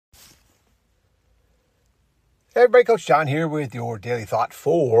Hey everybody, Coach John here with your daily thought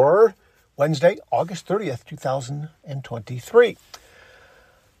for Wednesday, August 30th, 2023.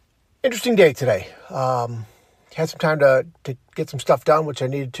 Interesting day today. Had some time to get some stuff done, which I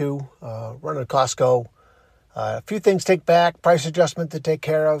needed to. Run to Costco. A few things to take back, price adjustment to take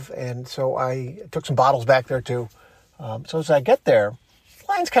care of, and so I took some bottles back there too. So as I get there,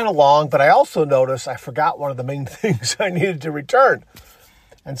 line's kind of long, but I also noticed I forgot one of the main things I needed to return.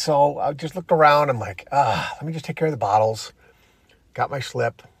 And so I just looked around. I'm like, let me just take care of the bottles. Got my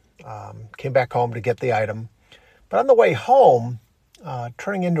slip. Came back home to get the item. But on the way home,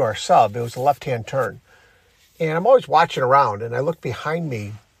 turning into our sub, it was a left-hand turn. And I'm always watching around. And I looked behind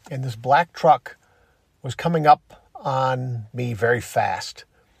me, and this black truck was coming up on me very fast.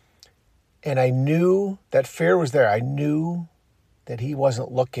 And I knew that fear was there. I knew that he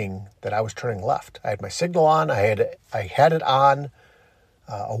wasn't looking, that I was turning left. I had my signal on. I had it on.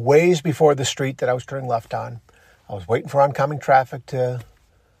 A ways before the street that I was turning left on. I was waiting for oncoming traffic to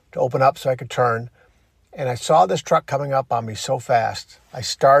open up so I could turn. And I saw this truck coming up on me so fast. I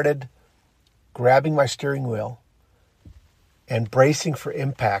started grabbing my steering wheel and bracing for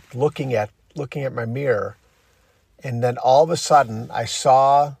impact, looking at my mirror. And then all of a sudden I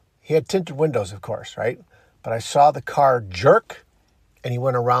saw, he had tinted windows, of course, right? But I saw the car jerk and he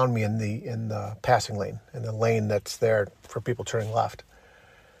went around me in the passing lane, in the lane that's there for people turning left.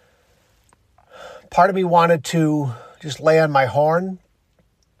 Part of me wanted to just lay on my horn,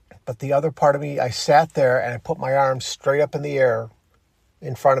 but the other part of me, I sat there and I put my arms straight up in the air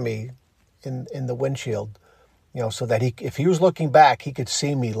in front of me in the windshield, so that if he was looking back, he could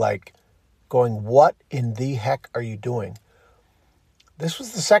see me like going, what in the heck are you doing? This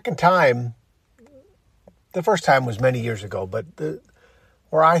was the second time. The first time was many years ago, but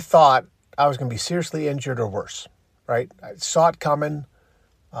where I thought I was going to be seriously injured or worse, right? I saw it coming.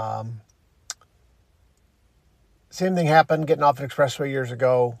 Same thing happened getting off an expressway years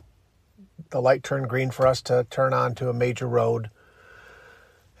ago. The light turned green for us to turn onto a major road.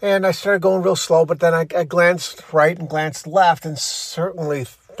 And I started going real slow, but then I glanced right and glanced left, and certainly,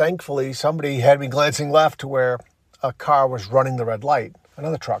 thankfully, somebody had me glancing left to where a car was running the red light,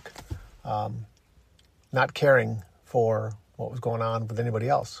 another truck, not caring for what was going on with anybody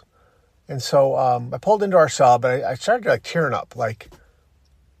else. And so I pulled into our sub, and I started tearing up,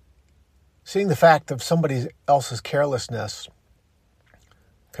 seeing the fact of somebody else's carelessness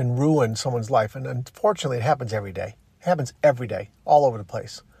can ruin someone's life. And unfortunately, it happens every day. It happens every day, all over the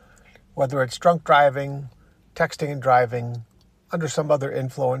place. Whether it's drunk driving, texting and driving, under some other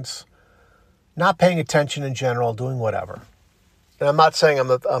influence, not paying attention in general, doing whatever. And I'm not saying I'm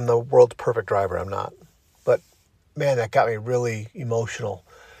the world's perfect driver. I'm not. But, man, that got me really emotional.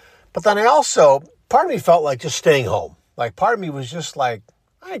 But then part of me felt like just staying home. Part of me was just like,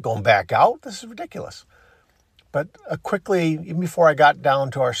 I ain't going back out. This is ridiculous. But quickly, even before I got down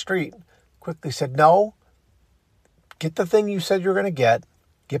to our street, quickly said, no, get the thing you said you were going to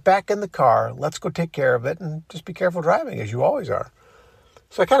get back in the car, let's go take care of it, and just be careful driving, as you always are.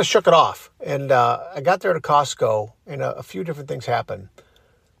 So I kind of shook it off, and I got there to Costco, and a few different things happened.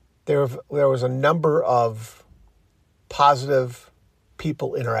 There was a number of positive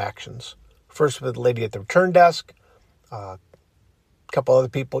people interactions. First with the lady at the return desk, couple other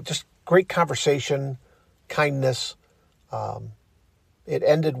people, just great conversation, kindness. It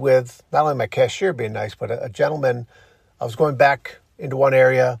ended with not only my cashier being nice, but a gentleman. I was going back into one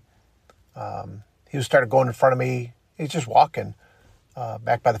area. He started going in front of me. He was just walking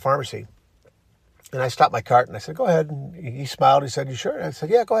back by the pharmacy. And I stopped my cart and I said, go ahead. And he smiled. He said, you sure? And I said,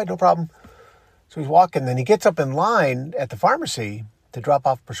 yeah, go ahead. No problem. So he's walking. Then he gets up in line at the pharmacy to drop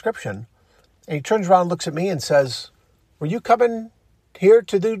off a prescription. And he turns around and looks at me and says, were you coming here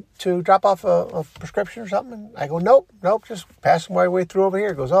to drop off a prescription or something? And I go, nope, just passing my way through over here.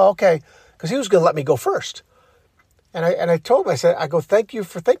 He goes, oh, okay. Because he was going to let me go first. And I told him, I go, thank you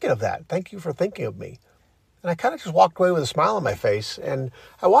for thinking of that. Thank you for thinking of me. And I kind of just walked away with a smile on my face. And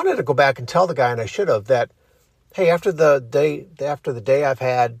I wanted to go back and tell the guy, and I should have, that, hey, after the day I've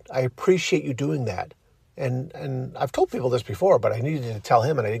had, I appreciate you doing that. And I've told people this before, but I needed to tell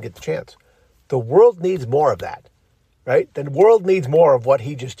him and I didn't get the chance. The world needs more of that. Right? The world needs more of what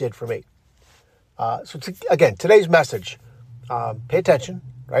he just did for me. Again, today's message, pay attention,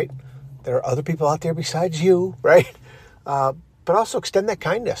 right? There are other people out there besides you, right? But also extend that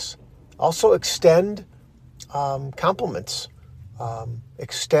kindness. Also extend compliments.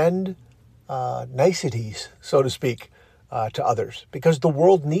 Extend niceties, so to speak, to others. Because the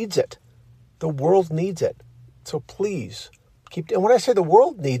world needs it. The world needs it. So please, and when I say the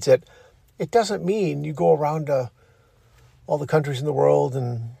world needs it, it doesn't mean you go around to all the countries in the world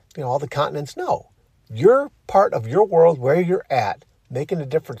and all the continents. No, you're part of your world where you're at, making a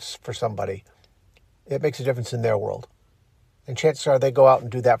difference for somebody, it makes a difference in their world. And chances are they go out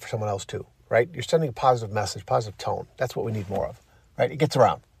and do that for someone else too, right? You're sending a positive message, positive tone. That's what we need more of, right? It gets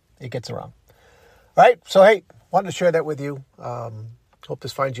around. All right. So, hey, wanted to share that with you. Hope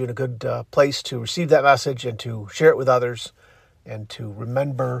this finds you in a good place to receive that message and to share it with others and to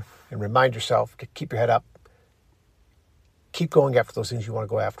remember and remind yourself to keep your head up. Keep going after those things you want to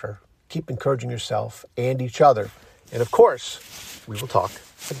go after. Keep encouraging yourself and each other. And of course, we will talk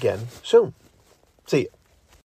again soon. See you.